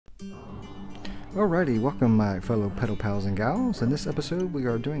Alrighty, welcome my fellow pedal pals and gals. In this episode we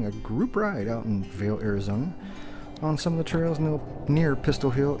are doing a group ride out in Vail, Arizona on some of the trails near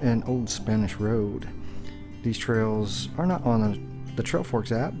Pistol Hill and Old Spanish Road. These trails are not on the Trail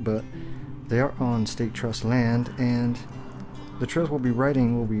Forks app, but they are on state trust land, and the trails we'll be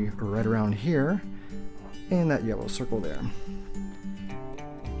riding will be right around here in that yellow circle there.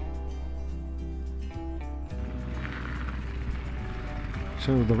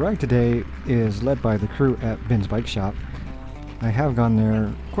 So the ride today is led by the crew at Ben's Bike Shop. I have gone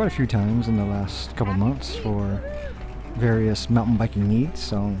there quite a few times in the last couple months for various mountain biking needs,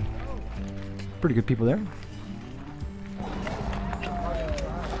 so pretty good people there.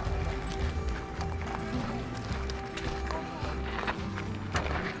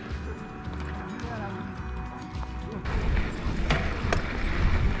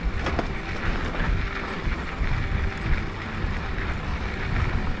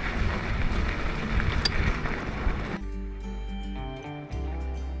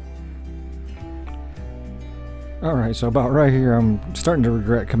 Alright, so about right here I'm starting to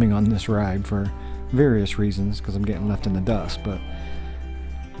regret coming on this ride for various reasons because I'm getting left in the dust, but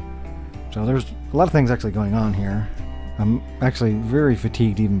so there's a lot of things actually going on here. I'm actually very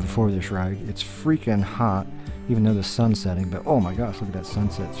fatigued even before this ride. It's freaking hot even though the sun's setting, but oh my gosh, look at that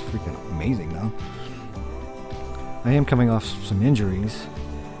sunset. It's freaking amazing though. I am coming off some injuries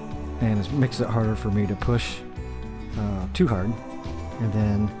and it makes it harder for me to push too hard, and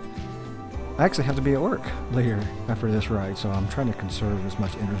then I actually have to be at work later after this ride, so I'm trying to conserve as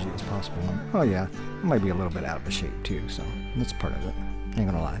much energy as possible. Oh yeah, I might be a little bit out of shape too, so that's part of it.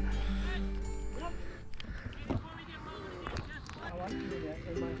 Ain't gonna lie.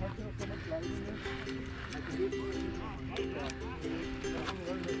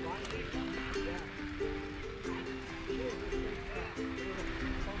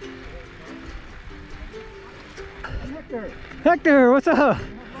 Hector, what's up?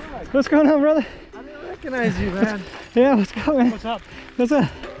 What's going on, brother? I didn't recognize you, man. Yeah, what's going on? What's up? What's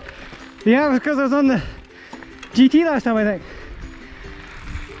up? Yeah, it was because I was on the GT last time, I think.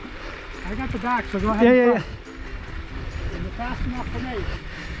 I got the back, so go ahead. Yeah. You're fast enough for me.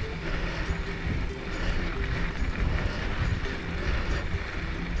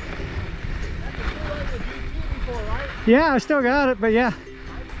 Before, right? Yeah, I still got it, but yeah.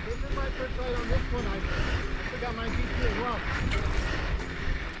 This is my first ride on this one. I still got my GT as well.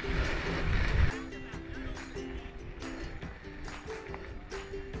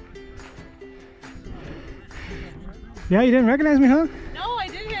 Yeah, you didn't recognize me, huh? No, I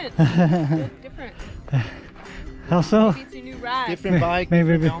didn't. You look different. How so? Maybe it's a new ride. Different bike, maybe,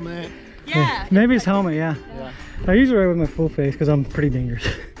 different helmet. Yeah. Maybe it's helmet, yeah. I usually ride with my full face because I'm pretty dangerous.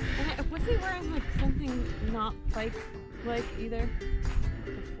 And was he wearing like something not bike-like either?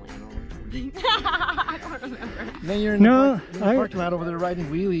 Like flannel or something? I don't remember. Then you're in the parking lot over there riding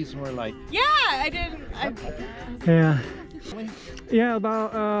wheelies, and we're like, Yeah, I didn't. Yeah. Yeah,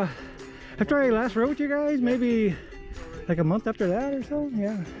 about after I last rode with you guys, maybe like a month after that or so.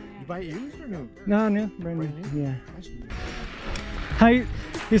 Yeah. you buy it used or new? No, new, brand new. Yeah. How you,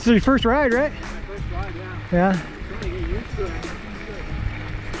 this is your first ride, right? My first ride, yeah. Yeah. Trying to get used to it.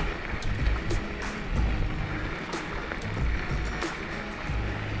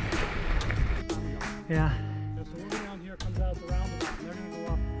 Yeah. So we'll go down here, comes out the roundabout, and they're going to go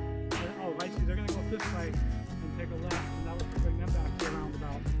up. Oh, right, see, they're going to go this way and take a left, and that will bring them back to the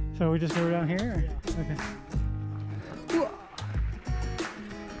roundabout. So we just go down here? Or? Yeah. Okay.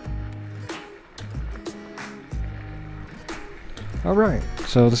 Alright,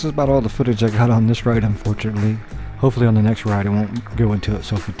 so this is about all the footage I got on this ride, unfortunately. Hopefully on the next ride I won't go into it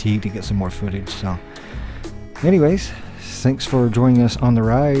so fatigued to get some more footage. So anyways, thanks for joining us on the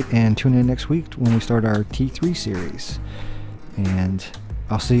ride, and tune in next week when we start our T3 series. And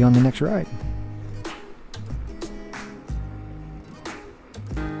I'll see you on the next ride.